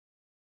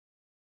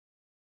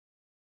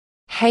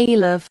Hey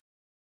love,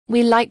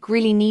 we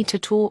really need to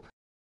talk.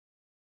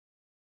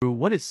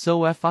 What is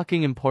so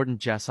fucking important,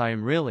 Jess? I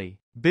am really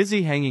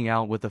busy hanging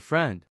out with a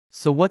friend.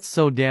 So what's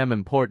so damn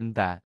important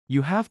that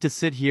you have to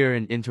sit here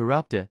and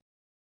interrupt it?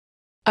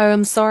 Oh,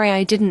 I'm sorry,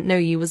 I didn't know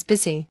you was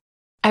busy.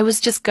 I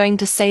was just going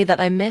to say that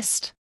I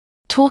missed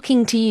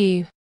talking to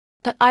you,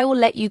 but I will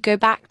let you go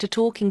back to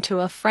talking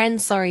to a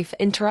friend. Sorry for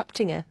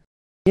interrupting it.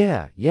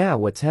 Yeah,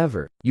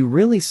 whatever. You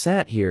really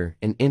sat here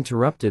and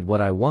interrupted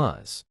what I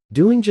was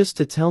doing just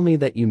to tell me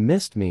that you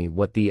missed me.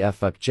 What the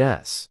fuck,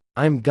 Jess?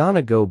 I'm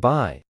gonna go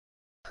bye.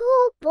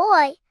 Cool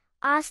boy,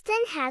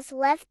 Austin has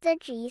left the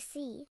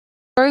GC.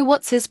 Bro,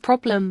 what's his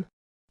problem?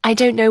 I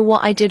don't know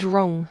what I did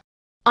wrong.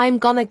 I'm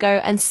gonna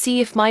go and see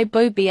if my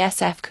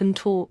𝗶𝗶𝗃𝗲 can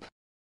talk.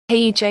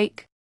 Hey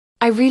Jake,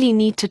 I really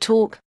need to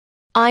talk.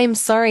 I'm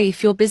sorry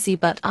if you're busy,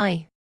 but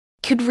I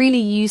could really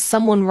use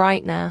someone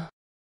right now.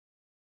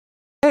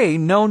 Hey,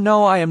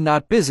 no, I am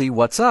not busy.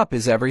 What's up?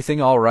 Is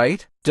everything all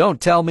right? Don't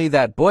tell me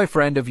that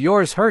boyfriend of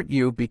yours hurt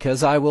you,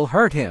 because I will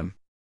hurt him.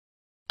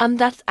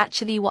 That's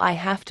actually what I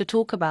have to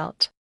talk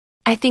about.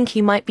 I think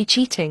he might be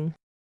cheating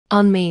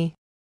on me,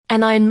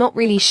 and I'm not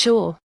really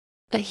sure,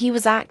 but he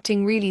was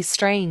acting really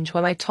strange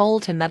when I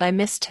told him that I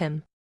missed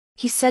him.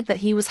 He said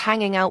that he was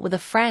hanging out with a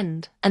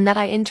friend and that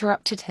I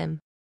interrupted him.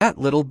 That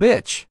little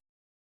bitch.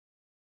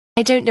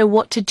 I don't know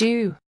what to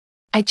do.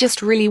 I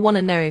just really want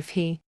to know if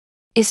he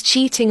is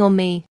cheating on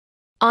me.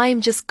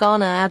 I'm just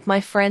gonna add my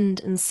friend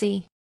and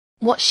see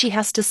what she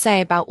has to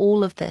say about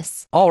all of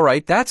this. All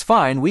right, that's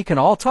fine. We can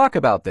all talk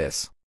about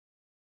this.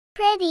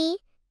 Pretty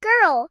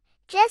girl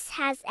just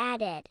has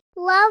added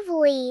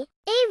lovely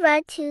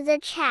Ava to the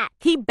chat.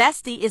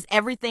 𝗃𝗶𝗱𝗲𝗃, is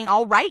everything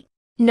all right?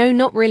 No,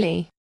 not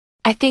really.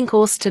 I think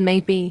Austin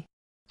may be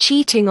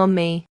cheating on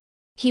me.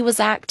 He was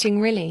acting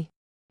really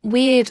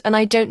weird, and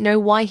I don't know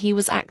why he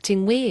was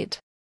acting weird.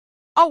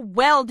 Oh,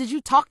 well, did you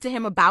talk to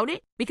him about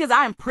it? Because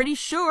I am pretty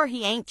sure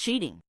he ain't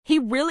cheating. He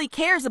really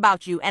cares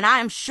about you, and I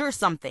am sure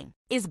something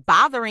is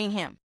bothering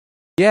him.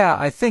 Yeah,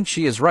 I think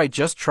she is right.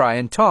 Just try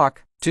and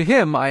talk to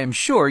him. I am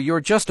sure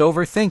you're just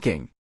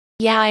overthinking.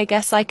 Yeah, I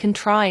guess I can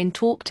try and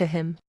talk to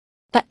him.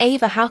 But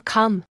Ava, how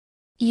come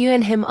you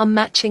and him are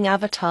matching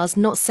avatars?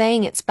 Not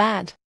saying it's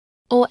bad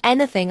or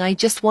anything, I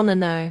just want to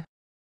know.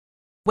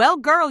 Well,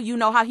 girl, you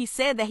know how he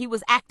said that he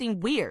was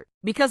acting weird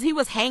because he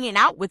was hanging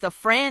out with a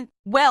friend?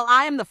 Well,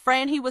 I am the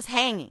friend he was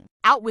hanging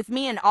out with.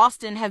 Me and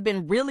Austin have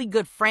been really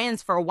good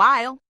friends for a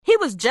while. He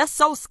was just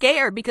so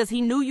scared because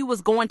he knew you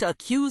was going to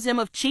accuse him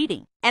of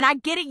cheating. And I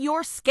get it,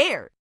 you're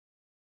scared.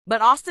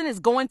 But Austin is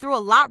going through a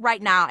lot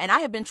right now, and I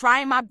have been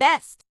trying my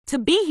best to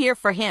be here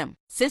for him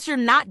since you're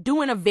not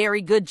doing a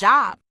very good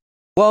job.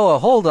 Whoa,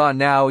 hold on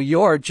now.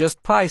 You're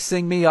just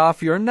pissing me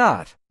off. You're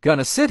not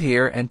gonna sit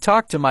here and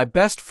talk to my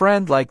best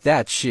friend like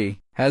that. She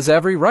has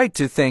every right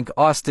to think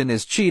Austin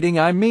is cheating.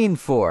 I mean,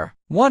 for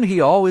one,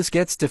 he always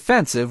gets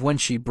defensive when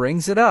she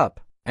brings it up,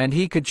 and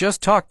he could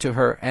just talk to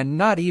her and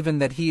not even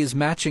that he is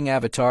matching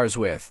avatars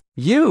with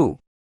you.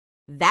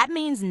 That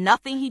means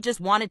nothing. He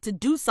just wanted to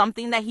do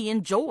something that he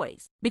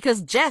enjoys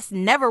because Jess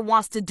never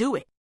wants to do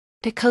it.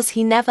 Because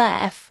he never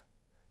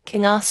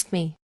asked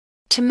me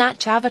to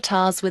match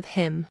avatars with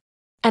him.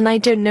 And I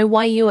don't know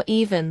why you're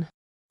even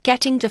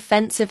getting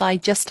defensive. I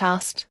just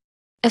asked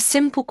a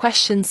simple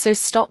question, so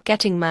stop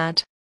getting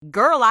mad.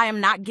 Girl, I am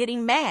not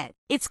getting mad.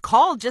 It's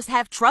called just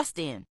have trust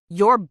in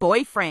your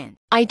boyfriend.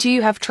 I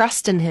do have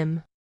trust in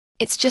him.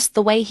 It's just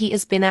the way he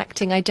has been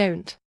acting. I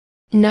don't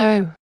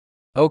know.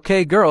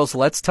 Okay, girls,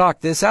 let's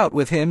talk this out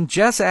with him.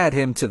 Just add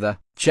him to the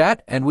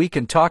chat and we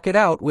can talk it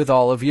out with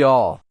all of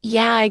y'all.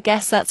 Yeah, I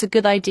guess that's a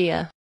good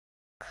idea.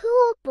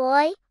 Cool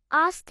boy,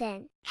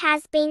 Austin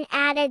has been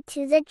added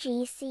to the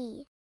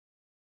GC.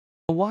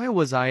 Why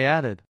was I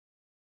added?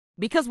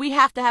 Because we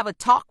have to have a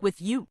talk with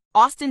you.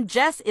 Austin,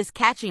 Jess is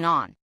catching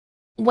on.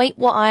 Wait,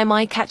 what am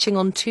I catching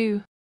on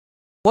to?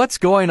 What's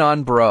going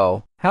on,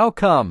 bro? How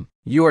come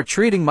you are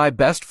treating my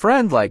best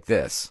friend like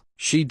this?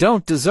 She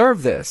don't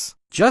deserve this.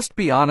 Just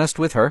be honest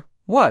with her.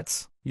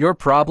 What's your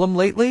problem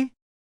lately?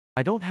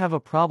 I don't have a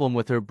problem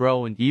with her,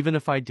 bro, and even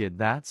if I did,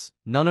 that's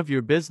none of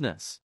your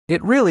business.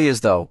 It really is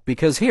though,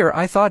 because here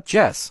I thought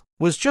Jess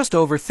was just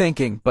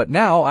overthinking, but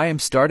now I am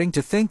starting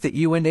to think that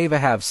you and Ava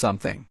have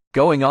something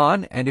going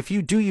on, and if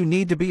you do, you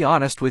need to be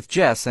honest with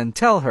Jess and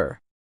tell her.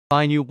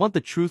 Fine, you want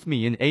the truth.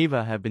 Me and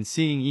Ava have been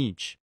seeing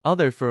each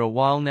other for a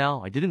while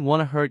now. I didn't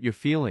want to hurt your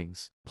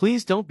feelings.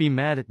 Please don't be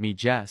mad at me,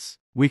 Jess.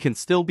 We can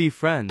still be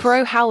friends.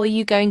 Bro, how are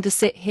you going to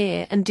sit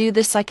here and do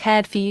this? I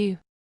cared for you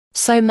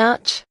so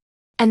much,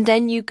 and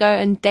then you go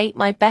and date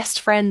my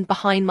best friend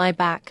behind my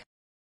back.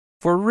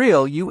 For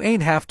real, you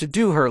ain't have to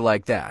do her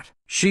like that.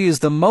 She is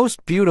the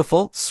most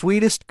beautiful,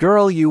 sweetest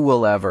girl you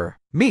will ever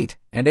meet.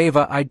 And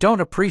Ava, I don't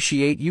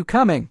appreciate you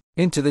coming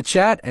into the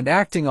chat and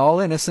acting all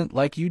innocent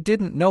like you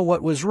didn't know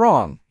what was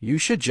wrong. You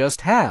should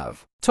just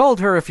have told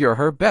her if you're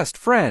her best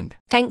friend.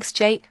 Thanks,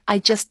 Jake. I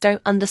just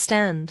don't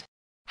understand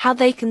how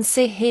they can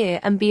sit here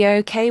and be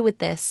okay with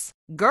this.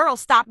 Girl,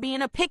 stop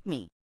being a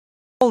pick-me.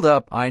 Hold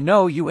up, I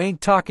know you ain't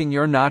talking.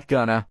 You're not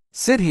gonna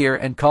sit here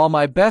and call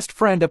my best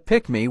friend a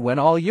pick-me when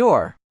all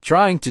you're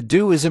trying to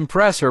do is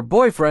impress her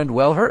boyfriend.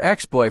 Well, her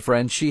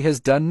ex-boyfriend. She has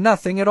done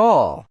nothing at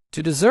all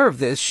to deserve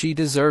this. She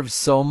deserves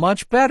so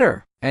much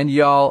better. And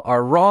y'all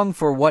are wrong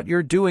for what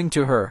you're doing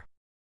to her.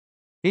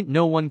 Ain't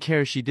no one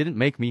cares. She didn't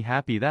make me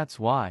happy, that's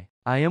why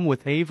I am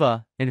with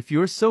Ava, and if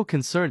you're so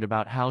concerned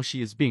about how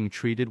she is being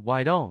treated,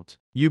 why don't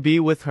you be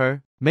with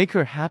her? Make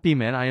her happy,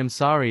 man. I am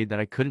sorry that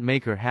I couldn't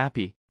make her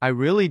happy. I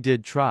really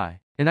did try,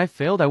 and I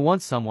failed. I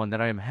want someone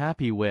that I am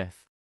happy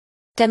with.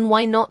 Then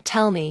why not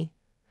tell me,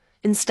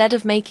 instead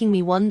of making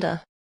me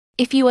wonder?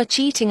 If you were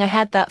cheating, I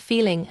had that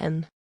feeling,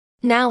 and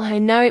now I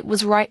know it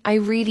was right. I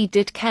really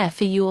did care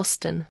for you,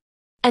 Austin.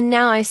 And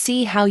now I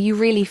see how you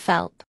really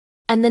felt.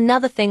 And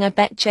another thing, I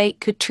bet Jake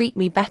could treat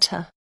me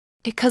better.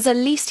 Because at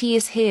least he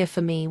is here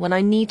for me when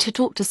I need to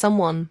talk to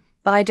someone,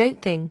 but I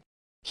don't think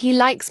he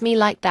likes me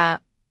like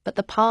that. But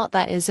the part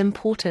that is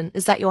important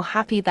is that you're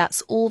happy.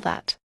 That's all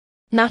that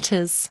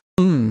matters.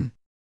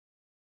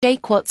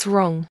 Jake, what's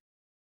wrong?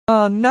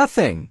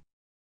 Nothing.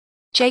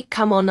 Jake,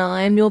 come on,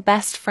 I am your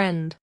best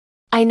friend.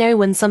 I know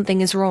when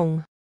something is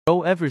wrong.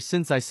 Oh, ever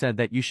since I said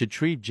that you should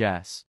treat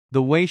Jess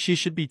the way she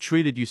should be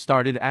treated, you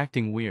started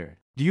acting weird.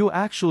 Do you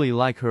actually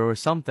like her or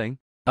something?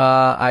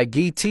 I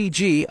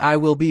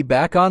will be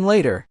back on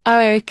later. Oh,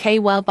 okay,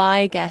 well, bye,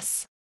 I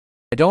guess.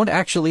 I don't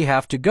actually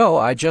have to go.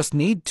 I just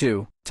need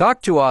to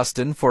talk to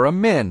Austin for a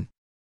min.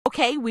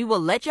 Okay, we will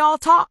let y'all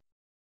talk.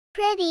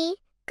 Pretty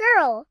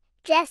girl,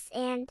 Jess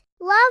and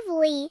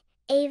lovely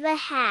Ava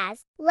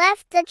has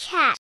left the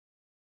chat.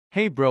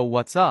 Hey bro,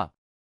 what's up?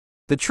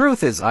 The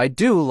truth is I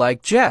do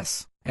like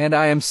Jess, and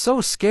I am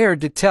so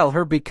scared to tell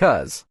her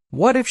because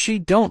what if she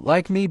don't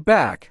like me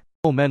back?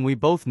 Oh man, we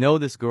both know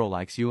this girl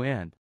likes you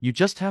and you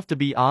just have to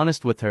be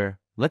honest with her.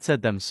 Let's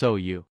add them so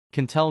you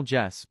can tell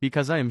Jess,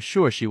 because I am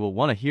sure she will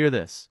want to hear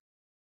this.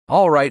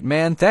 Alright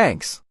man,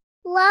 thanks.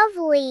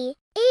 Lovely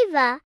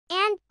Ava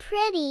and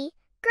pretty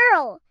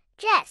girl,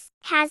 Jess,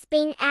 has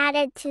been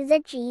added to the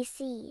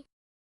GC.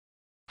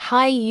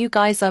 Hi, you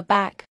guys are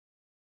back.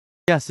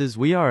 Yes, as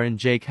we are, and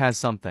Jake has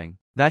something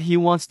that he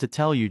wants to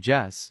tell you,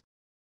 Jess.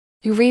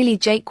 Really,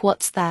 Jake,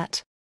 what's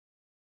that?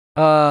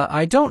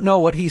 I don't know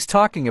what he's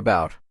talking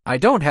about. I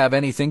don't have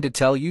anything to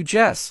tell you,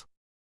 Jess.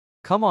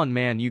 Come on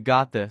man, you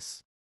got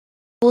this.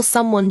 Will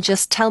someone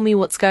just tell me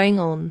what's going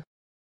on?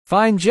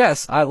 Fine,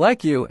 Jess, I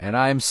like you, and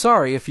I am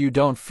sorry if you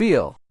don't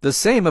feel the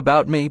same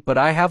about me, but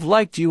I have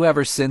liked you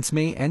ever since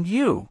me and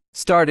you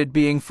started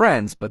being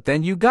friends, but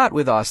then you got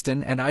with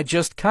Austin and I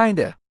just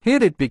kinda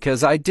hid it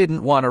because I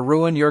didn't want to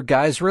ruin your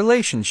guys'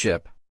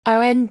 relationship.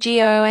 OMG,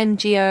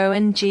 OMG,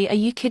 OMG, are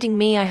you kidding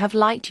me? I have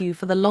liked you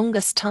for the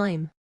longest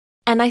time.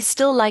 And I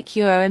still like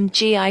you,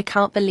 OMG, I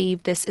can't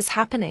believe this is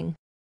happening.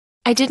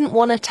 I didn't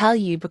want to tell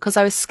you because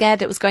I was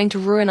scared it was going to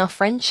ruin our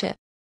friendship.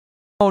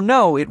 Oh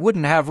no, it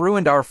wouldn't have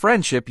ruined our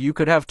friendship. You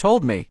could have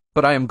told me,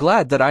 but I am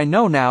glad that I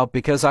know now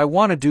because I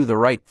want to do the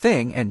right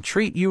thing and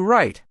treat you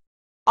right.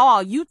 Aw,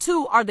 you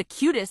two are the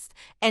cutest,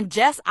 and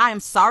Jess, I am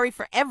sorry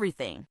for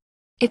everything.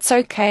 It's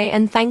okay,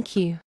 and thank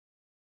you.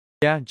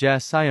 Yeah,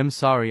 Jess, I am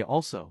sorry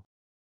also.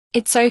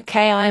 It's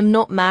okay, I am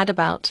not mad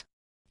about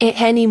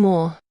it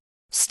anymore.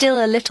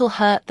 Still a little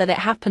hurt that it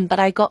happened, but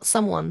I got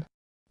someone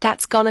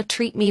that's gonna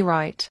treat me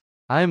right.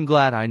 I am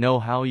glad I know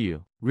how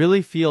you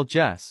really feel,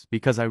 Jess,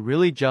 because I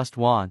really just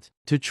want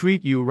to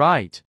treat you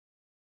right.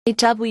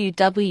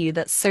 WW,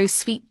 that's so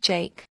sweet,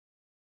 Jake.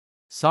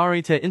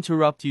 Sorry to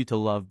interrupt you to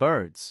love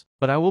birds,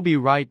 but I will be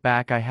right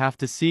back. I have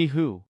to see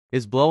who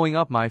is blowing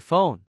up my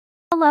phone.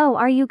 Hello,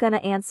 are you gonna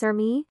answer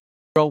me?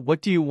 Bro,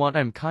 what do you want?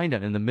 I'm kinda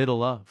in the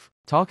middle of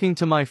talking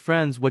to my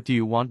friends. What do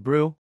you want,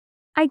 bro?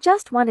 I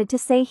just wanted to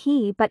say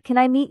hey, but can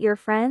I meet your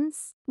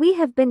friends? We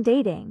have been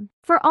dating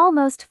for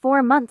almost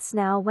 4 months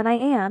now. When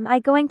am I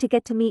going to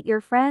get to meet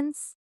your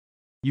friends?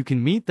 You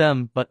can meet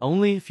them, but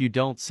only if you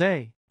don't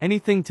say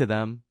anything to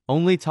them.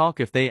 Only talk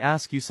if they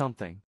ask you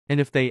something. And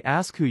if they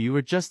ask who you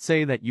are, just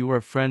say that you are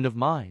a friend of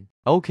mine.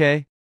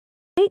 Okay?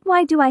 Wait,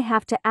 why do I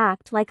have to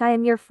act like I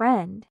am your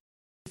friend?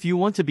 If you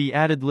want to be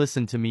added,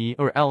 listen to me,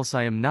 or else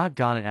I am not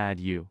gonna add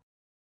you.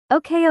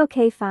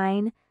 Okay,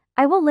 fine.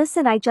 I will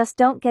listen. I just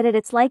don't get it.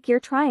 It's like you're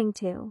trying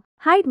to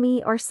hide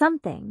me or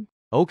something.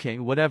 Okay,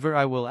 whatever,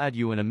 I will add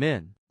you in a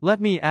min.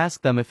 Let me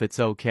ask them if it's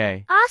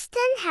okay.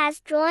 Austin has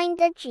joined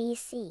the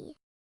GC.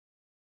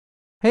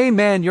 Hey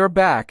man, you're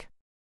back.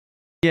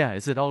 Yeah,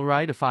 is it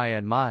alright if I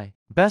add my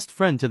best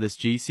friend to this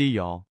GC,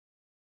 y'all?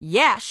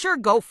 Yeah, sure,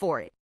 go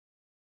for it.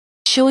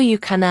 Sure, you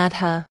can add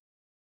her.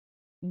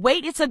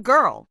 Wait, it's a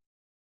girl.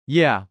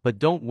 Yeah, but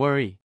don't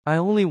worry. I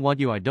only want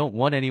you, I don't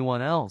want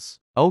anyone else.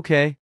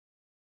 Okay?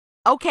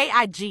 Okay,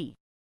 IG.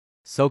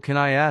 So can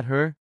I add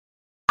her?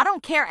 I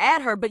don't care,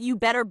 add her, but you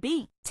better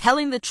be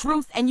telling the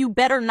truth and you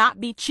better not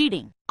be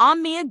cheating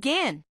on me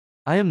again.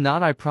 I am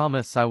not, I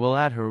promise. I will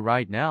add her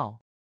right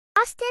now.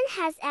 Austin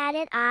has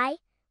added I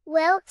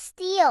will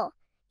steal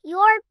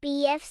your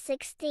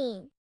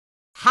BF16.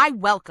 Hi,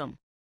 welcome.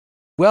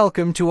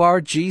 Welcome to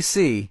our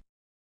GC.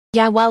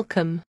 Yeah,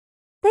 welcome.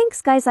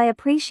 Thanks guys, I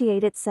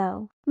appreciate it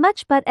so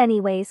much, but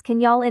anyways, can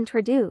y'all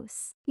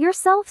introduce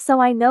yourself so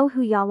I know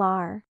who y'all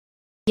are?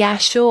 Yeah,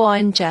 sure,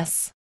 I'm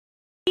Jess.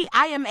 Hey,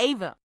 I am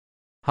Ava.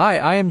 Hi,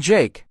 I am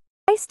Jake.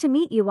 Nice to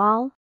meet you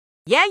all.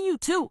 Yeah, you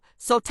too.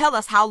 So tell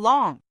us, how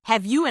long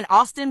have you and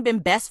Austin been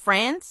best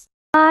friends?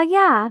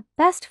 Yeah,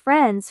 best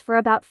friends for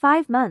about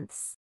 5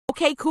 months.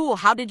 Okay, cool.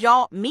 How did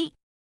y'all meet?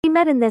 We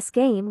met in this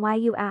game, why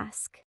you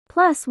ask?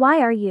 Plus, why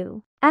are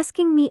you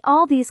asking me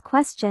all these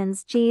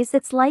questions? Geez,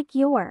 it's like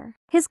you're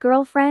his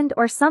girlfriend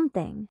or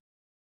something.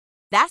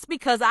 That's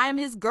because I am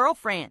his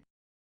girlfriend.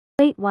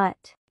 Wait,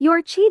 what?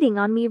 You're cheating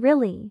on me,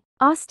 really,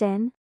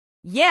 Austin?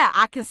 Yeah,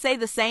 I can say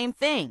the same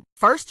thing.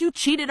 First you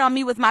cheated on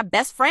me with my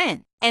best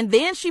friend, and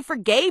then she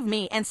forgave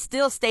me and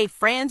still stayed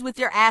friends with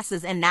your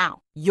asses, and now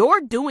you're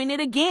doing it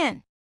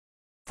again.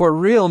 For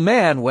real,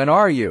 man, when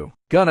are you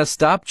gonna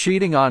stop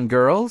cheating on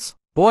girls?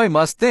 Boy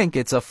must think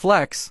it's a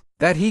flex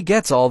that he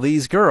gets all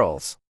these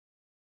girls.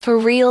 For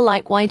real,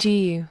 like, why do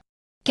you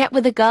get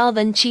with a girl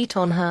then cheat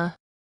on her?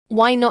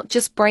 Why not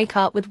just break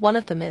up with one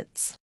of them?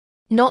 It's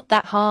not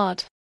that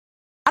hard.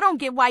 I don't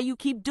get why you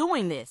keep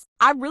doing this.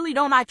 I really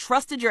don't. I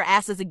trusted your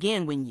asses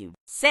again when you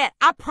said,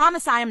 I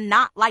promise I am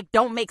not, like,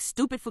 don't make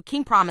stupid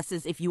fucking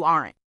promises if you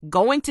aren't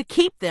going to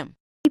keep them.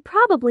 He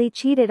probably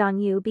cheated on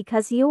you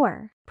because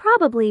you're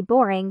probably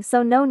boring,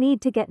 so no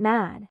need to get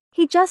mad.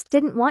 He just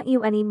didn't want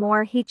you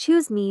anymore. He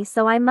chose me,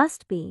 so I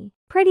must be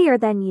prettier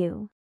than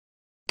you.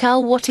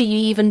 Girl, what are you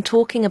even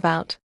talking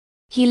about?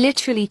 He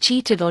literally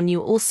cheated on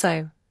you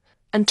also.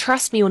 And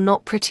trust me, you're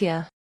not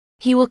prettier.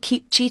 He will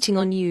keep cheating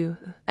on you,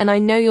 and I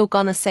know you're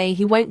gonna say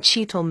he won't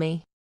cheat on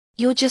me.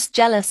 You're just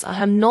jealous.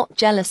 I am not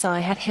jealous. I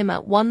had him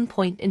at one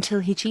point until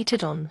he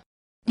cheated on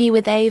me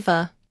with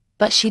Ava,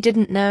 but she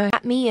didn't know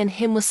that me and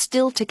him were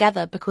still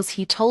together because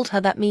he told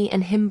her that me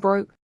and him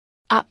broke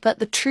up, but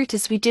the truth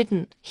is we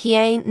didn't. He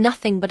ain't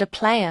nothing but a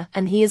player,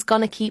 and he is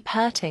gonna keep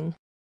hurting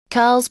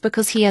girls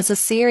because he has a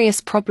serious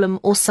problem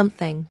or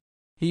something.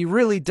 He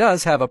really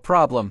does have a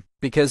problem,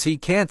 because he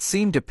can't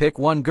seem to pick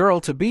one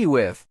girl to be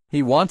with.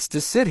 He wants to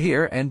sit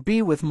here and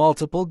be with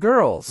multiple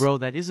girls. Bro,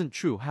 that isn't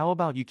true. How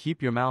about you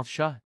keep your mouth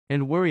shut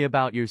and worry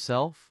about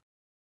yourself?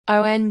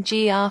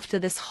 OMG, after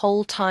this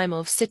whole time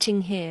of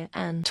sitting here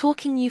and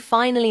talking, you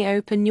finally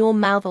open your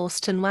mouth,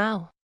 Austin.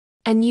 Wow.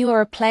 And you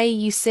are a player.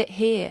 You sit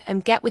here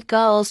and get with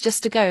girls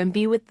just to go and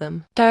be with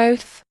them.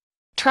 Both.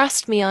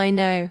 Trust me, I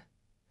know.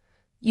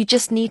 You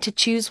just need to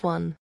choose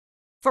one.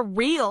 For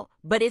real,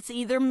 but it's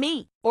either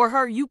me or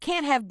her. You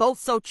can't have both,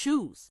 so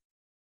choose.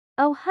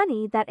 Oh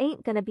honey, that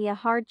ain't gonna be a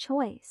hard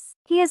choice.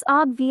 He is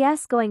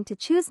obvious going to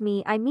choose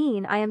me. I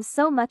mean, I am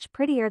so much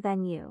prettier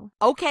than you.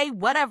 Okay,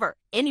 whatever.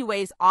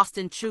 Anyways,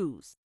 Austin,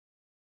 choose.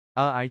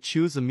 I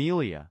choose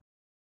Amelia.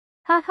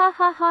 Ha ha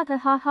ha ha ha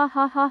ha ha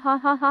ha ha ha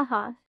ha ha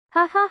ha.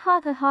 Ha ha ha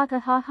ha ha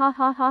ha ha ha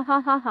ha ha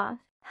ha ha ha.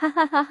 Ha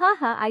ha ha ha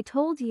ha, I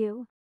told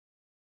you.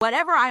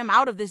 Whatever, I am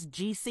out of this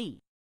GC.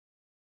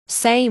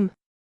 Same.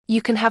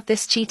 You can have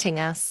this cheating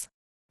ass.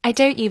 I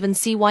don't even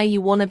see why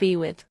you wanna be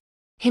with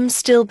him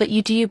still, but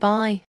you do.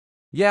 Bye.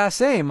 Yeah,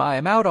 same. I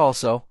am out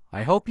also.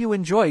 I hope you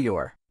enjoy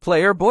your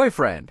player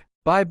boyfriend.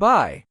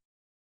 Bye-bye.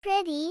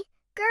 Pretty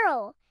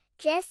girl,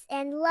 Jess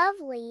and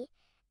lovely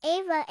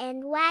Ava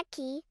and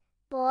wacky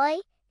boy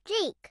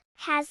Jake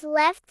has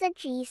left the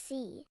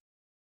GC.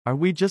 Are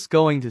we just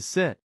going to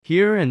sit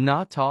here and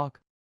not talk?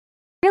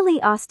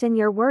 Really, Austin,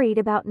 you're worried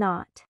about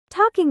not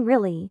talking?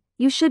 Really,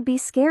 you should be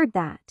scared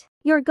that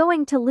you're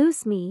going to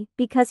lose me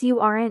because you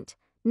aren't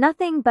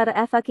nothing but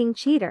a fucking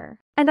cheater.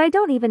 And I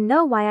don't even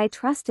know why I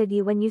trusted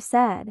you when you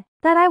said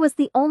that I was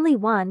the only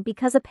one,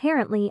 because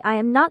apparently I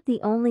am not the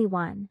only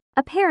one.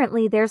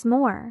 Apparently there's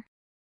more.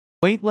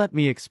 Wait, let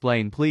me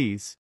explain,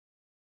 please.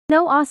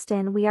 No,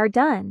 Austin, we are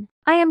done.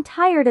 I am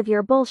tired of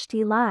your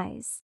bullshit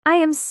lies. I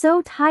am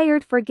so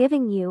tired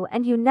forgiving you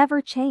and you never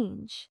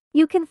change.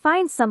 You can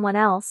find someone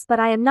else, but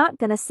I am not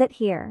gonna sit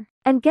here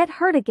and get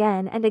hurt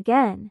again and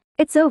again.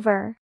 It's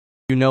over.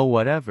 You know,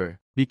 whatever.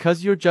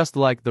 Because you're just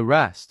like the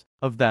rest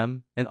of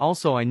them, and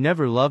also I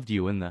never loved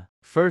you in the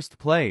first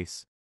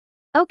place.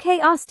 Okay,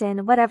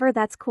 Austin, whatever,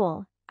 that's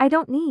cool. I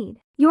don't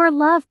need your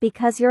love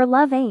because your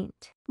love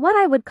ain't what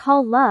I would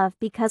call love,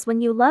 because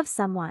when you love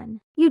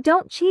someone, you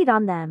don't cheat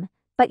on them,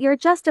 but you're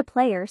just a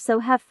player, so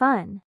have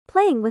fun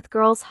playing with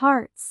girls'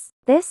 hearts.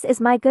 This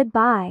is my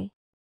goodbye.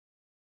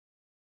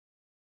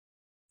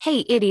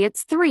 Hey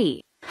idiots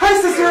 3.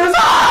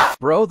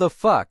 Bro, the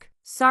fuck?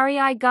 Sorry,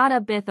 I got a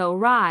bit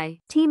awry.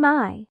 Team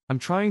I. I'm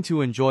trying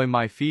to enjoy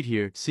my feet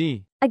here,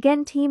 see?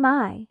 Again, Team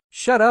I.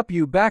 Shut up,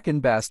 you backin'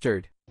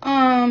 bastard.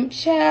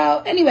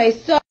 Child. Anyway,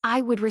 so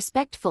I would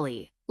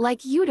respectfully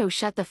like you to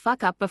shut the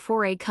fuck up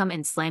before I come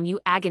and slam you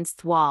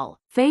against the wall.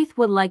 Faith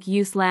would like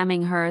you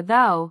slamming her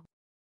though.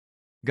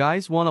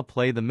 Guys wanna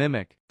play the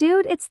mimic?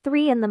 Dude, it's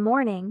 3 in the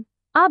morning.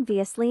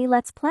 Obviously,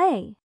 let's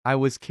play. I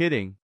was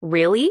kidding.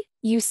 Really?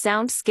 You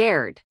sound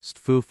scared.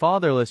 Stu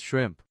fatherless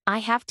shrimp. I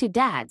have 2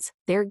 dads.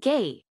 They're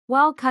gay.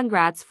 Well,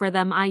 congrats for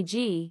them,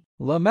 IG.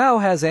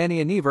 Lamau, has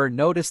Annie and Ever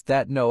noticed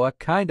that Noah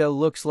kinda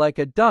looks like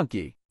a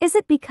donkey? Is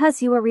it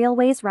because you are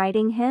realways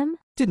riding him?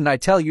 Didn't I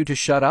tell you to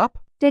shut up?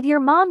 Did your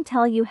mom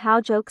tell you how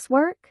jokes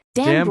work?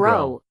 Damn, bro.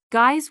 bro.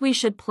 Guys, we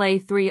should play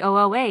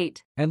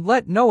 3008. And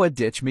let Noah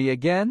ditch me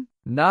again?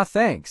 Nah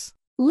thanks.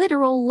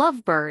 Literal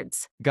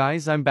lovebirds.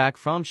 Guys, I'm back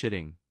from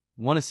shitting.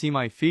 Wanna see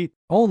my feet?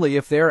 Only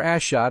if they're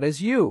as shot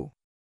as you.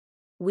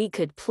 We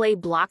could play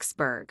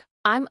Bloxburg.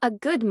 I'm a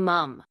good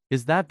mum.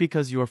 Is that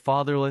because you're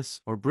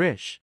fatherless or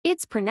British?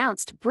 It's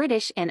pronounced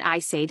British and I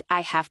said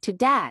I have to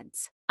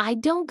dads. I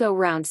don't go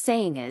round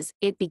saying is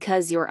it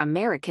because you're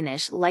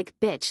Americanish like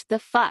bitch the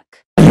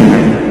fuck.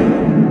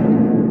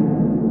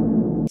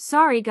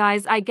 Sorry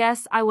guys, I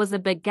guess I was a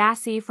bit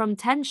gassy from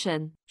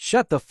tension.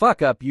 Shut the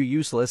fuck up, you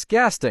useless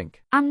gasstink.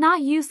 I'm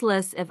not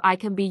useless if I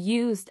can be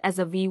used as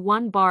a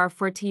V1 bar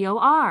for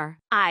TOR.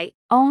 I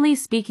Only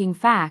speaking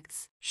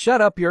facts.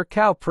 Shut up your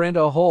cow print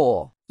a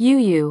hole.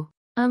 You.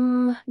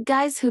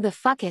 Guys, who the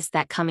fuck is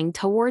that coming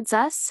towards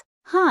us?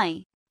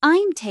 Hi,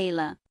 I'm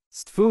Taylor.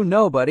 Stfoo,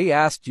 nobody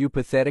asked you,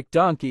 pathetic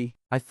donkey.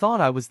 I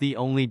thought I was the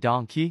only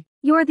donkey.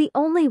 You're the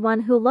only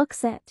one who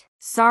looks it.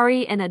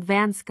 Sorry in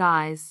advance,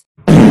 guys.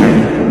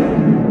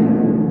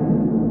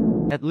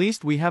 At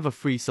least we have a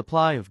free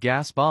supply of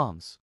gas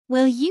bombs.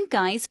 Will you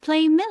guys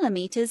play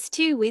millimeters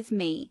too with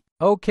me?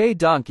 Okay,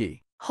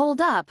 donkey. Hold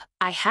up,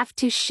 I have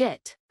to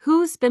shit.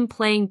 Who's been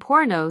playing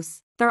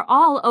pornos? They're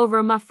all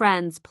over my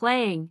friends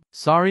playing.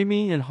 Sorry,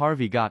 me and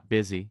Harvey got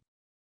busy.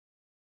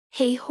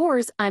 Hey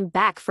whores, I'm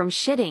back from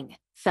shitting.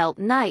 Felt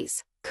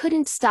nice.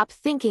 Couldn't stop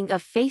thinking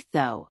of Faith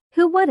though.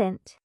 Who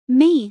wouldn't?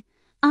 Me?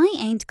 I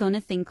ain't gonna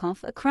think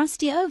of a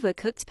crusty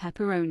overcooked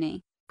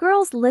pepperoni.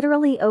 Girls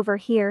literally over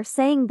here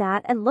saying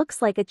that and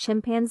looks like a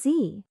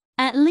chimpanzee.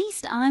 At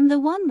least I'm the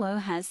one who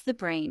has the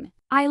brain.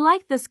 I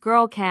like this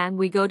girl. Can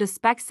we go to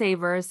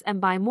Specsavers and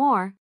buy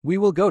more? We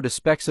will go to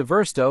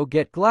Specsavers,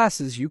 get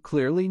glasses you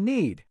clearly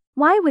need.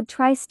 Why would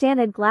try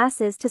standard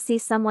glasses to see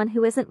someone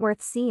who isn't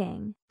worth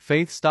seeing?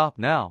 Faith, stop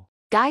now.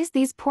 Guys,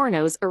 these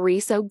pornos are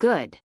so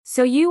good.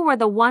 So you were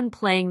the one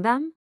playing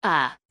them?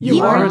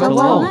 You aren't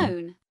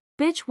alone.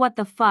 Bitch, what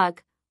the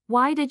fuck?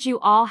 Why did you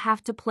all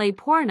have to play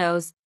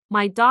pornos?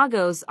 My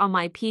doggo's on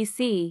my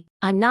PC.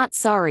 I'm not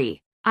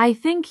sorry. I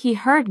think he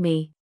heard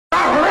me.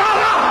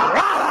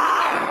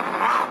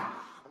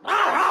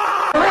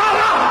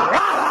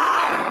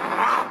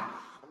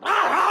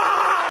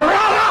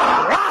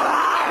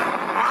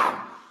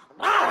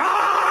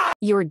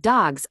 Your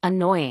dog's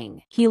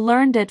annoying. He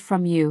learned it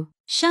from you.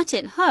 Shut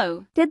it,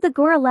 ho. Did the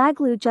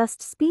𝘃𝗶𝗱𝗲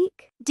just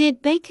speak?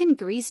 Did bacon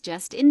grease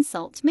just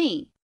insult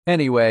me?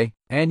 Anyway,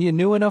 and you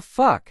knew enough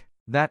fuck.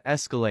 That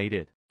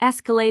escalated.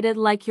 Escalated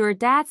like your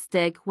dad's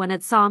dick when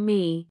it saw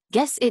me.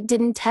 Guess it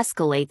didn't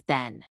escalate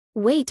then.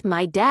 Wait,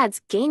 my dad's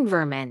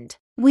𝘃𝗶𝗱𝗲𝗀.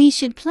 We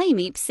should play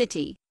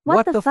𝘃𝗶𝗱𝗲𝗀.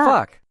 What the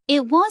fuck?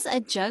 It was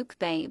a joke,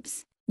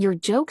 babes. Your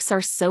jokes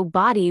are so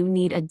body you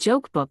need a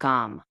joke book.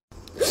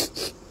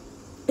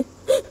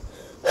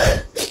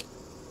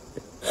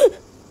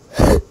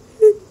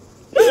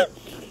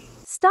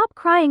 Stop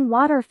crying,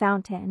 water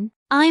fountain.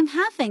 I'm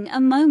having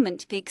a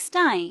moment,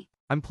 PicsArt.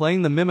 I'm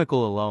playing the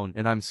mimical alone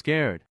and I'm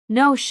scared.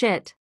 No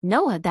shit.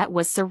 Noah, that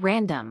was so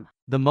random.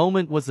 The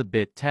moment was a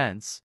bit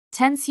tense.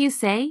 Tense, you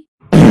say?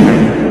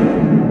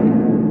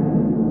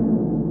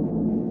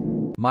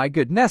 My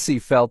good Nessie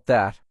felt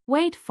that.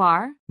 Wait,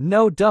 far.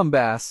 No,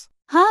 dumbass.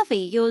 Harvey,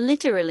 you're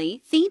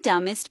literally the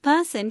dumbest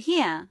person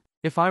here.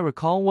 If I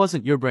recall,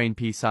 wasn't your brain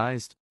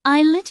pea-sized?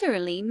 I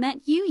literally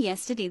met you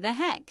yesterday, the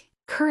heck.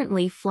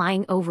 Currently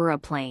flying over a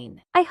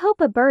plane. I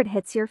hope a bird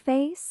hits your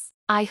face.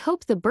 I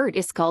hope the bird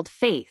is called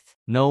Faith.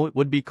 No, it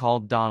would be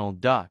called Donald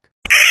Duck.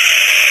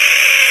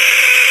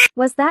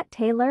 Was that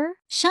Taylor?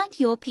 Shut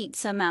your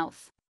pizza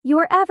mouth.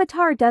 Your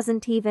avatar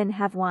doesn't even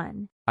have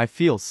one. I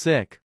feel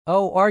sick.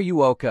 Oh, are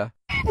you Oka?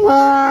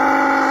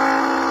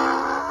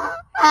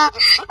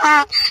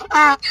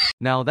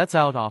 Now that's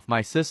out off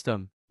my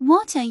system.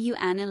 What are you,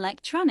 an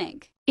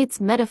electronic?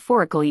 It's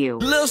metaphorical, you.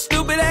 Little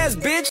stupid ass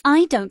bitch.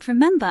 I don't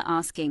remember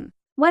asking.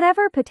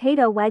 Whatever,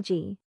 potato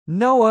wedgie.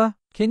 Noah,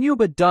 can you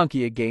but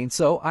donkey again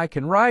so I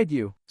can ride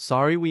you?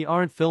 Sorry, we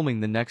aren't filming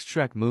the next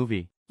Shrek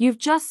movie. You've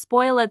just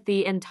spoiled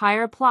the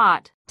entire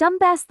plot.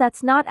 Dumbass,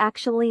 that's not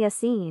actually a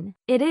scene.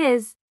 It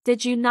is.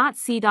 Did you not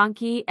see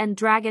Donkey and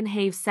Dragon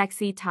have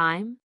sexy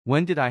time?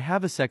 When did I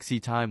have a sexy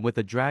time with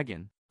a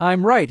dragon?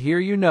 I'm right here,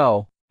 you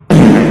know.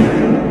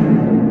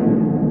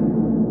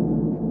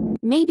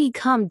 Maybe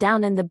calm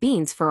down in the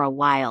beans for a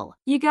while.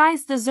 You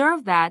guys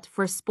deserve that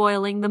for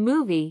spoiling the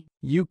movie.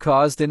 You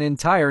caused an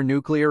entire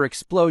nuclear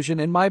explosion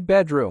in my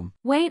bedroom.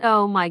 Wait,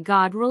 oh my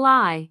god,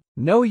 rely.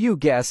 No, you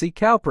gassy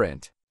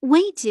cowprint.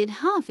 Wait, did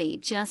Harvey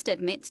just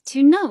admit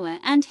to Noah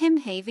and him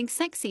having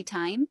sexy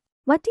time?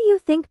 What do you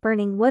think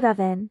burning wood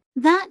oven?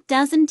 That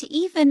doesn't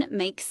even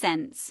make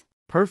sense.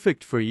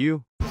 Perfect for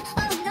you.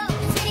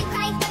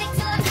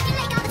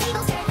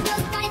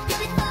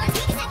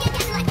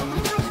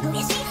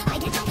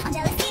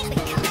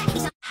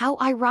 How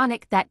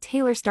ironic that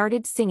Taylor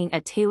started singing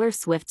a Taylor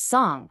Swift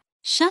song.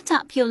 Shut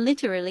up, you're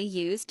literally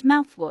used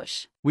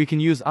mouthwash. We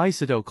can use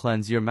Isoto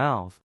cleanse your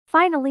mouth.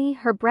 Finally,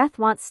 her breath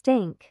won't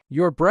stink.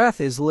 Your breath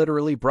is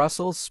literally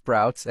Brussels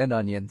sprouts and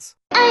onions.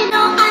 I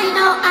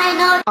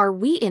know. Are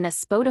we in a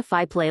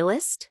Spotify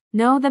playlist?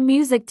 No, the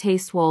music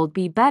taste will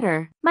be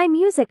better. My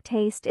music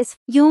taste is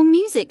Your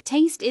music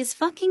taste is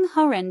fucking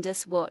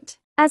horrendous. What?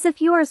 as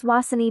if yours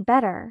was any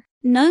better.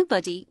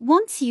 Nobody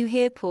wants you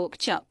here, pork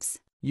chops.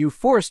 You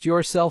forced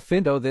yourself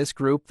into this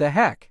group, the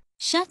heck.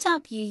 Shut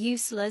up, you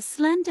useless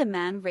Slender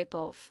Man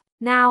ripoff.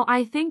 Now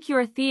I think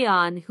you're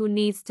Theon who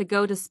needs to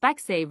go to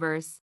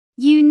Specsavers.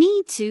 You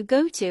need to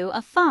go to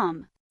a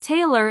farm.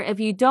 Taylor, if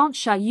you don't,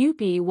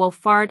 𝘃𝗴𝗃𝗀𝗃 will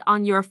fart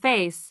on your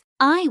face.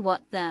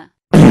 What the?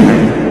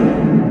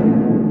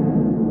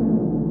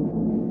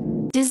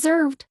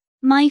 Deserved.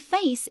 My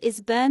face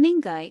is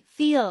burning. I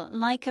feel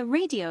like a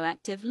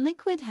radioactive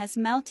liquid has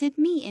melted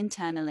me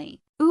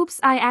internally. Oops,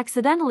 I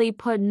accidentally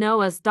put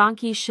Noah's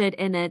donkey shit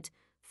in it.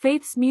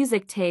 Faith's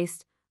music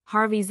taste,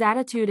 Harvey's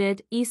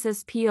attitude,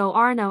 Issa's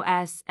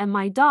PORNOS, and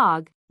my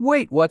dog.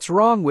 Wait, what's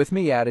wrong with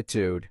me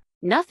attitude?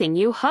 Nothing,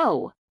 you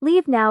hoe.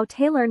 Leave now,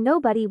 Taylor.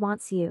 Nobody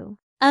wants you.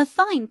 A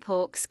fine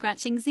pork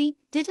scratching. Z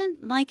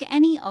didn't like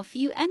any of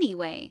you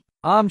anyway.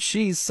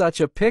 She's such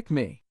a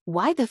pick-me.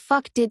 Why the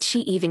fuck did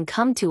she even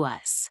come to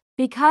us?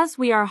 Because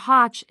we are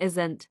hotch,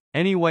 isn't?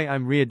 Anyway,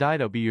 I'm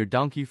𝘃𝗏𝗃𝗀𝗃 be your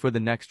donkey for the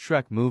next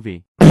Shrek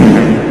movie.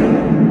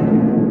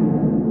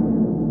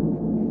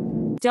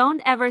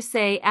 Don't ever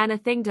say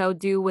anything to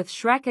do with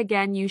Shrek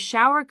again, you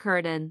shower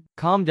curtain.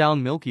 Calm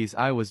down, Milkies,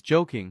 I was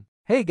joking.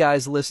 Hey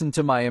guys, listen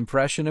to my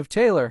impression of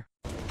Taylor.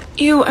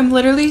 Ew, I'm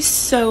literally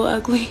so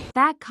ugly.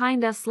 That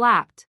kinda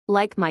slapped.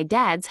 Like my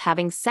dad's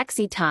having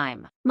sexy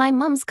time. My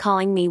mom's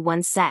calling me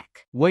 1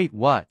 sec. Wait,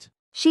 what?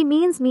 She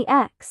means me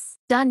ex.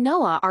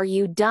 Noah, are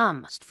you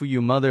dumb? For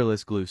you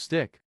motherless glue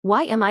stick.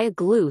 Why am I a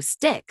glue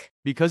stick?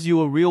 Because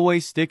you a real way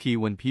sticky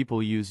when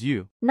people use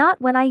you.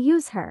 Not when I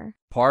use her.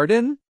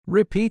 Pardon?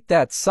 Repeat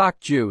that, sock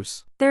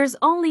juice. There's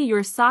only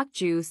your sock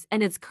juice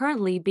and it's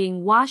currently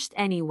being washed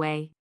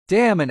anyway.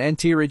 Damn, an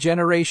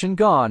anti-regeneration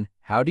gone.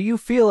 How do you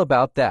feel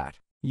about that?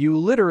 You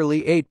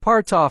literally ate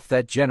parts off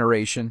that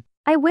generation.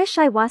 I wish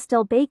I was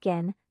still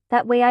bacon.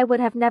 That way I would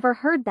have never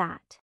heard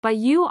that. But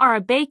you are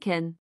a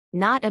bacon.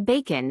 Not a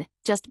bacon,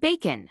 just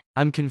bacon.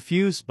 I'm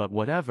confused, but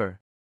whatever.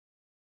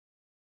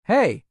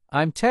 Hey,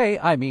 I'm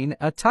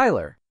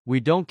Tyler. We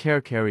don't care,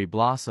 Carrie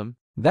Blossom.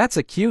 That's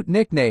a cute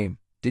nickname.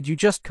 Did you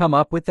just come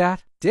up with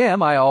that?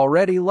 Damn, I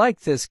already like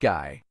this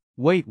guy.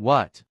 Wait,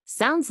 what?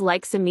 Sounds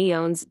like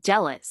Simeon's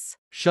jealous.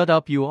 Shut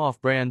up, you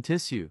off-brand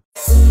tissue.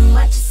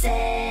 What you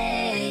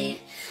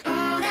say?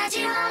 That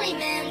you only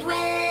meant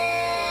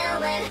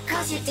well,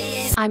 'cause you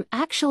did. I'm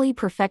actually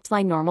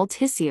perfectly normal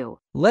tissue.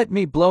 Let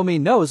me blow me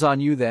nose on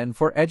you then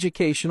for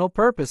educational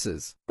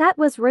purposes. That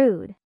was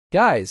rude.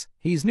 Guys,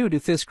 he's new to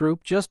this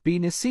group, just be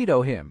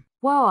Nacito him.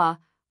 Whoa,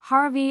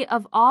 Harvey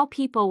of all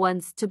people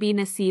wants to be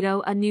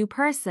Nacito a new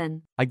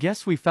person. I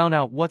guess we found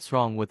out what's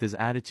wrong with his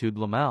attitude,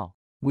 Lamel.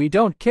 We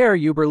don't care,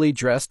 uberly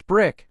dressed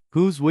brick.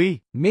 Who's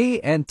we? Me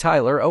and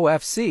Tyler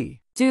OFC.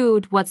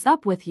 Dude, what's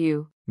up with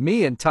you?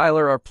 Me and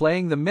Tyler are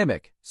playing the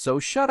Mimic, so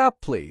shut up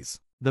please.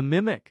 The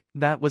Mimic,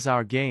 that was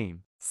our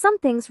game.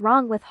 Something's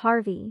wrong with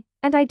Harvey,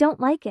 and I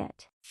don't like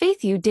it.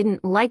 Faith, you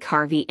didn't like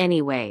Harvey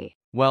anyway.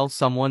 Well,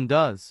 someone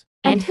does.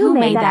 And who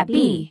may that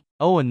be?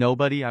 Oh, and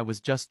nobody, I was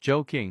just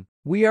joking.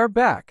 We are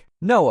back.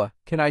 Noah,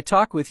 can I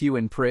talk with you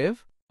in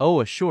priv?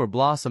 Oh, sure,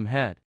 Blossom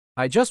Head.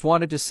 I just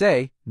wanted to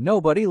say,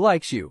 nobody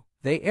likes you.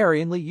 They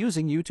arrogantly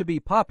using you to be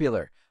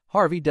popular.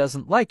 Harvey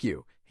doesn't like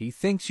you. He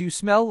thinks you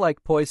smell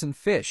like poison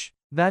fish.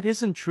 That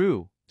isn't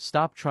true.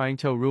 Stop trying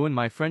to ruin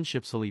my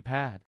friendship,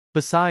 𝘃𝗏𝗃𝗀𝗃.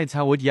 Besides,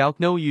 how would Yauk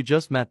know you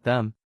just met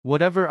them?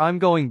 Whatever, I'm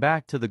going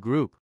back to the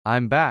group.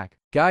 I'm back.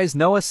 Guys,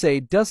 Noah say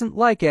doesn't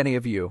like any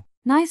of you.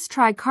 Nice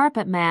try,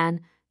 Carpet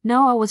Man.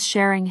 Noah was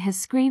sharing his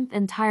screen the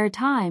entire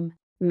time.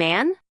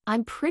 Man,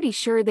 I'm pretty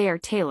sure they are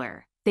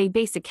Taylor. They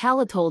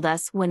basically told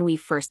us when we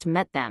first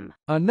met them.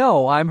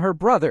 No, I'm her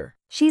brother.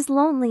 She's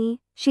lonely.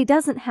 She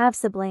doesn't have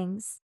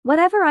siblings.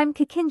 Whatever, I'm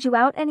kicking you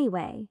out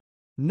anyway.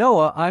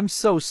 Noah, I'm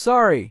so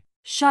sorry.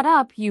 Shut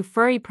up, you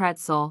furry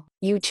pretzel.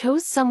 You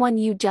chose someone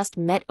you just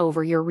met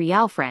over your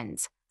real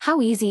friends.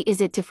 How easy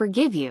is it to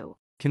forgive you?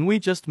 Can we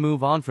just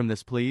move on from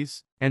this,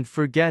 please? And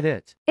forget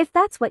it. If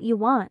that's what you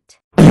want.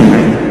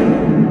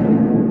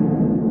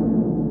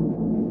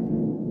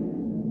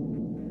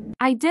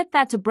 I did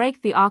that to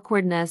break the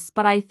awkwardness,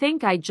 but I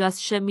think I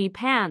just shit me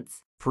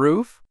pants.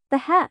 Proof? The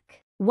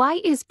heck?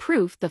 Why is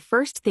proof the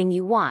first thing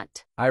you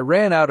want? I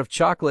ran out of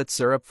chocolate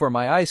syrup for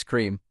my ice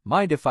cream.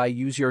 Mind if I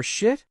use your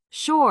shit?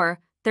 Sure,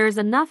 there's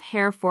enough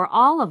hair for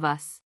all of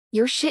us.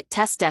 Your shit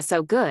tastes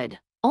so good.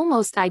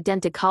 Almost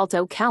identical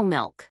to cow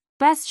milk.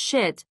 Best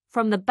shit,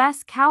 from the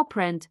best cow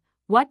print.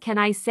 What can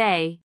I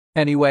say?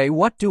 Anyway,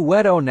 what do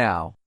Wedo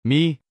now?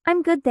 Me?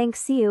 I'm good,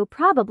 thanks. You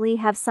probably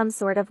have some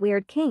sort of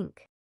weird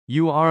kink.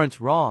 You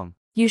aren't wrong.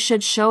 You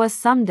should show us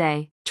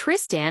someday.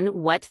 Tristan,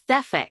 what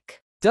the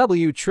fuck?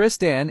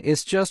 Tristan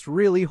is just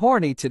really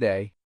horny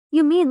today.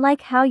 You mean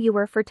like how you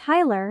were for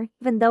Tyler,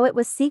 even though it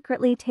was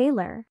secretly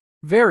Taylor?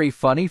 Very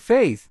funny,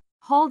 Faith.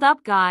 Hold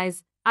up,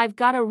 guys. I've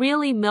got a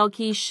really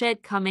milky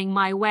shit coming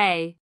my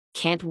way.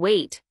 Can't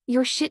wait.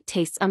 Your shit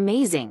tastes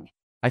amazing.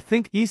 I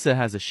think 𝗃𝗃𝗃𝗃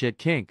has a shit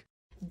kink.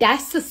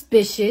 That's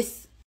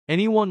suspicious.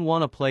 Anyone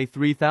wanna play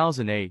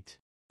 3008?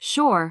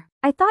 Sure.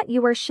 I thought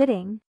you were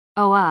shitting.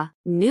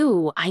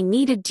 No, I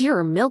needed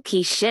your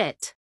milky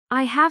shit.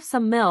 I have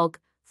some milk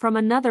from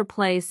another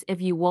place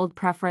if you would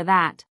prefer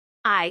that.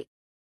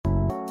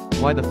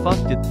 Why the fuck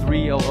did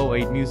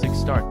 3008 music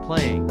start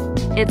playing?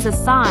 It's a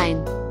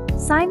sign.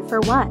 Sign for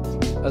what?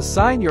 A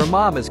sign your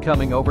mom is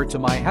coming over to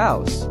my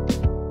house.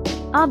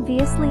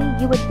 Obviously,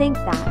 you would think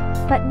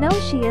that. But no,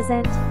 she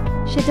isn't.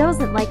 She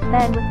doesn't like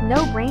men with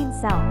no brain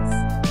cells.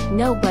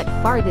 No, but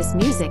far this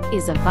music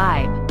is a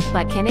vibe.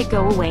 But can it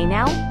go away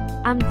now?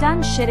 I'm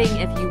done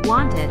shitting if you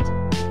want it.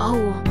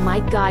 Oh my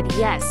god,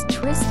 yes,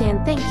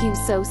 Tristan, thank you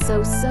so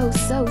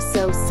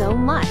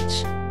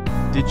much.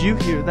 Did you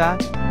hear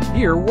that?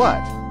 Hear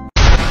what?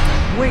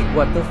 Wait,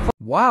 what the fuck?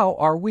 Wow,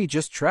 are we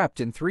just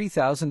trapped in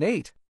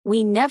 3008?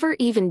 We never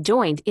even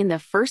joined in the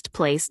first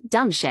place,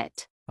 dumb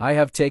shit. I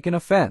have taken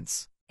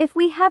offense. If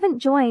we haven't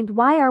joined,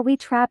 why are we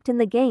trapped in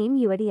the game,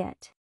 you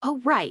idiot?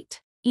 Oh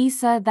right.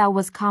 𝗃𝗃𝗃𝗃, that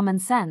was common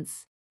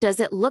sense. Does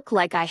it look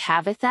like I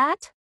have it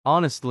that?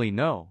 Honestly,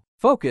 no.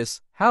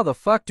 Focus, how the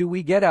fuck do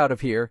we get out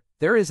of here?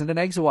 There isn't an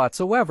exit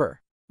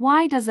whatsoever.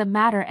 Why does it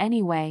matter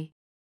anyway?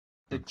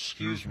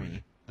 Excuse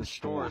me, the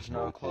store is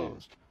now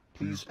closed.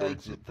 Please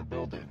exit the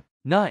building.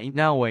 Nah, ain't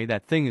no way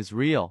that thing is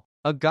real.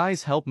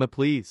 Guys, help me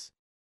please.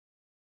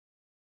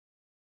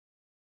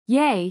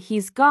 Yay,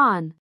 he's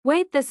gone.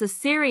 Wait, this is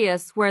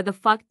serious. Where the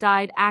fuck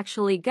died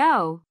actually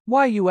go?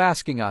 Why you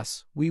asking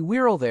us? We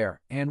we're there,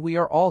 and we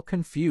are all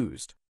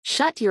confused.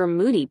 Shut your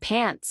moody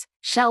pants.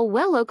 Shall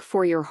well look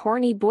for your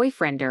horny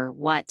boyfriend or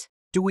what?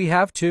 Do we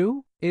have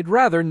to? I'd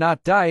rather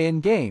not die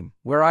in game,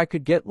 where I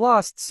could get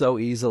lost so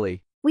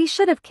easily. We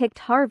should have kicked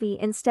Harvey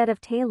instead of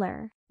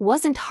Taylor.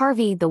 Wasn't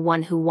Harvey the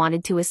one who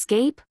wanted to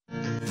escape?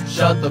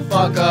 Shut the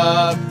fuck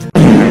up!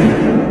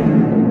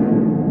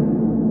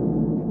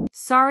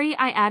 Sorry,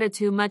 I added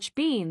too much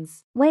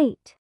beans.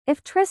 Wait,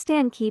 if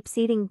Tristan keeps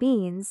eating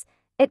beans,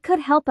 it could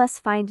help us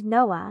find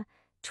Noah.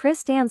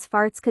 Tristan's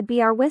farts could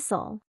be our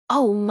whistle.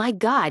 Oh my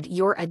god,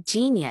 you're a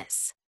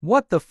genius.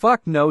 What the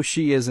fuck? No,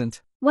 she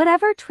isn't.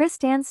 Whatever,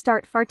 Tristan,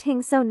 start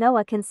farting so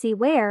Noah can see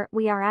where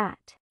we are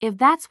at. If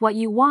that's what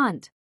you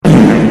want.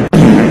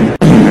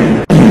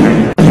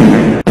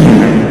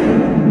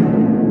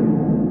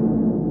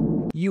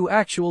 You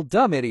actual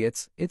dumb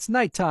idiots, it's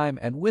nighttime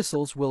and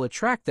whistles will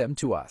attract them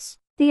to us.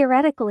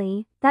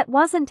 Theoretically, that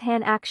wasn't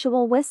an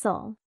actual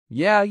whistle.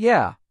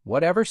 Yeah,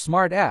 whatever,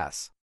 smart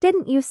ass.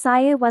 Didn't you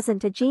say I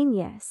wasn't a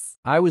genius?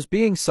 I was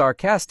being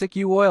sarcastic,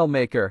 you oil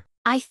maker.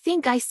 I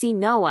think I see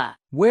Noah.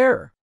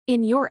 Where?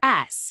 In your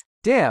ass.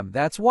 Damn,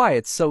 that's why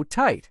it's so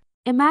tight.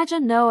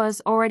 Imagine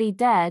Noah's already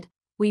dead.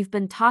 We've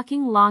been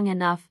talking long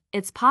enough,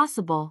 it's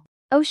possible.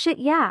 Oh shit,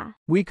 yeah.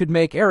 We could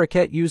make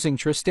𝗃𝗃𝗃𝗃 using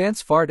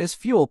Tristan's fart as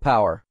fuel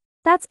power.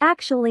 That's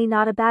actually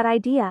not a bad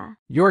idea.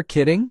 You're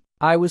kidding?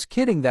 I was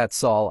kidding,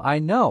 that's all I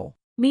know.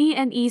 Me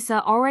and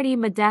𝗃𝗃𝗃𝗃 already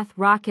made death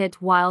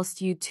rocket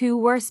whilst you two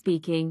were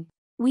speaking.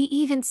 We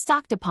even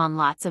stocked upon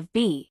lots of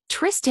bee.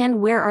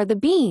 Tristan, where are the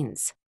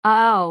beans?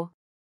 Oh.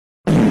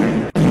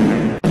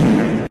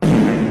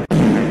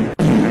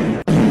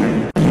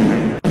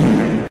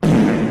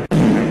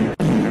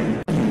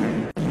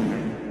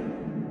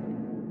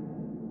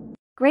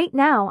 Great,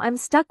 now I'm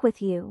stuck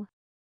with you.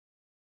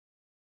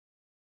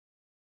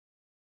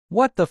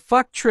 What the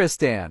fuck,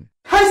 Tristan?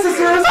 Hi,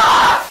 sisters!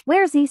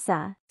 Where's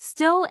𝗃𝗃𝗃𝗃?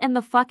 Still in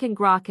the fucking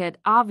rocket,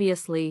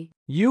 obviously.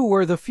 You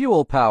were the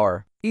fuel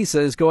power.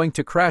 𝗃𝗃𝗃𝗃 is going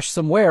to crash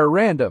somewhere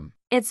random.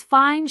 It's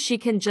fine, she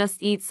can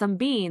just eat some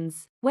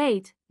beans.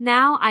 Wait,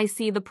 now I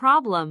see the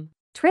problem.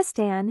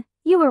 Tristan,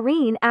 you are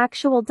an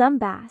actual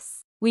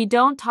dumbass. We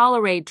don't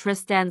tolerate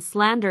Tristan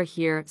slander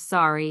here,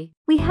 sorry.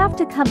 We have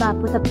to come up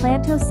with a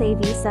plan to save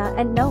𝗃𝗃𝗃𝗃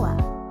and Noah.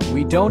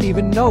 We don't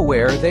even know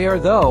where they are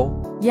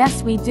though.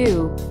 Yes, we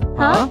do.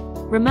 Huh?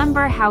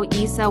 Remember how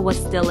𝗃𝗃𝗃𝗃 was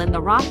still in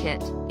the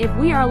rocket? If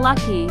we are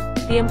lucky,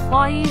 the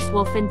employees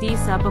will find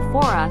𝗃𝗃𝗃𝗃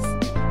before us.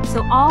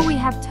 So all we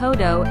have to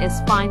do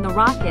is find the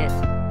rocket.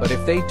 But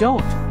if they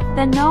don't?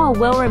 Then Noah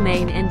will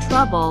remain in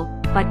trouble,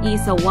 but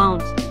𝗃𝗃𝗃𝗃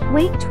won't.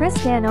 Wait,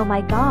 Tristan, oh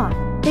my god.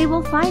 They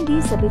will find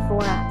𝗃𝗃𝗃𝗃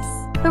before us.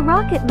 The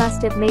rocket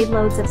must have made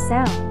loads of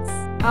sounds.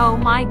 Oh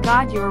my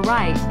god, you're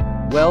right.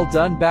 Well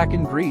done back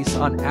in Greece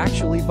on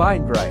actually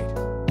being right.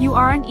 You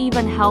aren't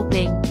even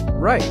helping.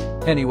 Right.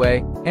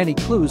 Anyway, any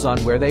clues on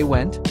where they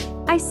went?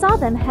 I saw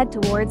them head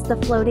towards the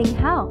floating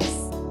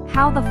house.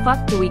 How the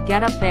fuck do we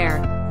get up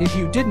there? If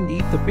you didn't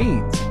eat the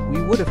beans,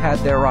 we would have had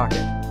their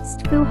rocket.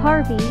 Stu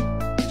Harvey.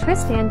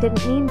 Tristan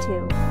didn't mean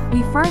to.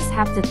 We first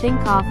have to think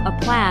of a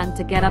plan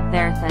to get up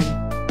there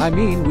then. I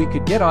mean, we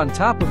could get on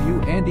top of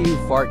you and you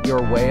fart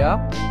your way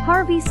up.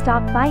 Harvey,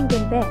 stop buying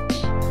in,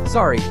 bitch.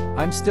 Sorry,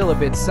 I'm still a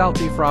bit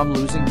salty from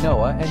losing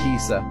Noah and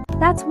𝗃𝗃𝗃𝗃.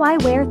 That's why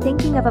we're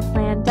thinking of a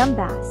plan,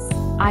 dumbass.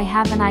 I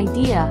have an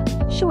idea.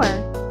 Sure,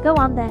 go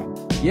on then.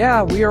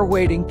 Yeah, we are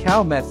waiting,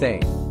 cow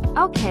methane.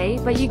 Okay,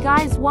 but you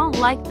guys won't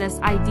like this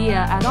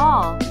idea at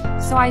all.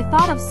 So I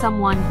thought of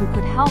someone who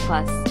could help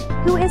us.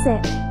 Who is it?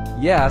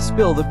 Yeah,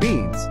 spill the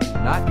beans.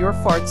 Not your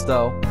farts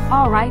though.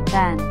 Alright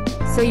then.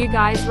 So you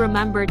guys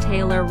remember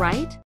Taylor,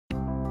 right?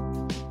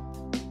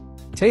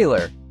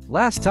 Taylor,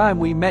 last time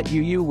we met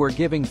you were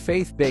giving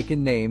Faith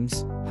Bacon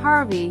names.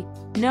 Harvey,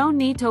 no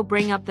need to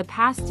bring up the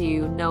past. Do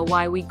you know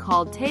why we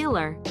called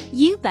Taylor?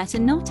 You better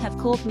not have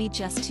called me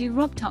just to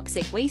rub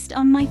toxic waste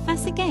on my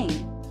face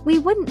again. We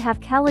wouldn't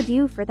have called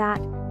you for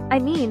that. I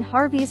mean,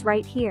 Harvey's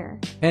right here.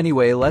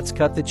 Anyway, let's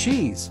cut the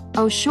cheese.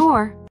 Oh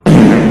sure.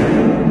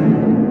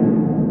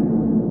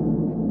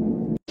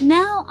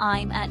 Now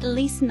I'm at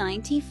least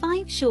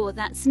 95 sure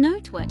that's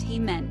not what he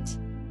meant.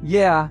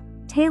 Yeah.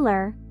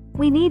 Taylor,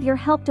 we need your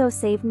help to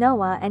save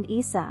Noah and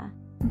Issa.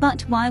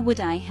 But why would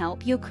I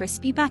help your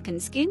crispy bacon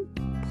skin?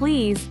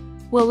 Please,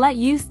 we'll let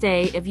you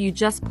stay if you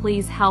just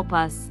please help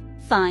us.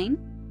 Fine,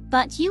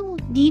 but you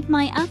need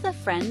my other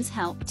friends'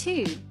 help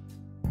too.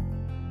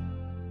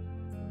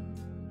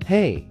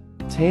 Hey,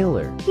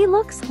 Taylor. He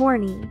looks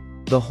horny.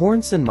 The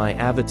horns in my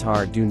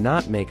avatar do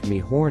not make me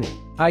horny.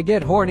 I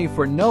get horny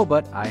for no,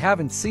 but I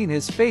haven't seen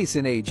his face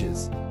in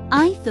ages.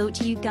 I thought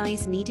you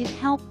guys needed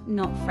help,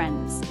 not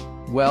friends.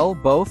 Well,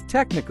 both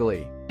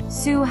technically.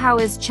 Sue, how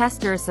is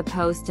Chester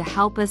supposed to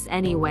help us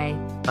anyway?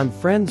 I'm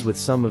friends with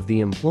some of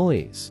the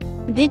employees.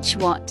 Bitch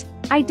what?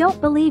 I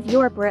don't believe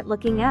your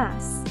Brit-looking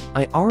ass.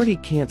 I already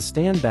can't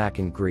stand back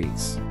in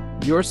Greece.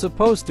 You're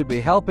supposed to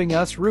be helping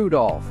us,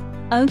 Rudolph.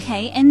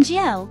 Okay,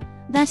 Angel,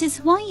 that is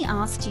why I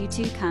asked you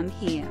to come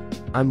here.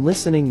 I'm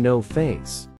listening, no face.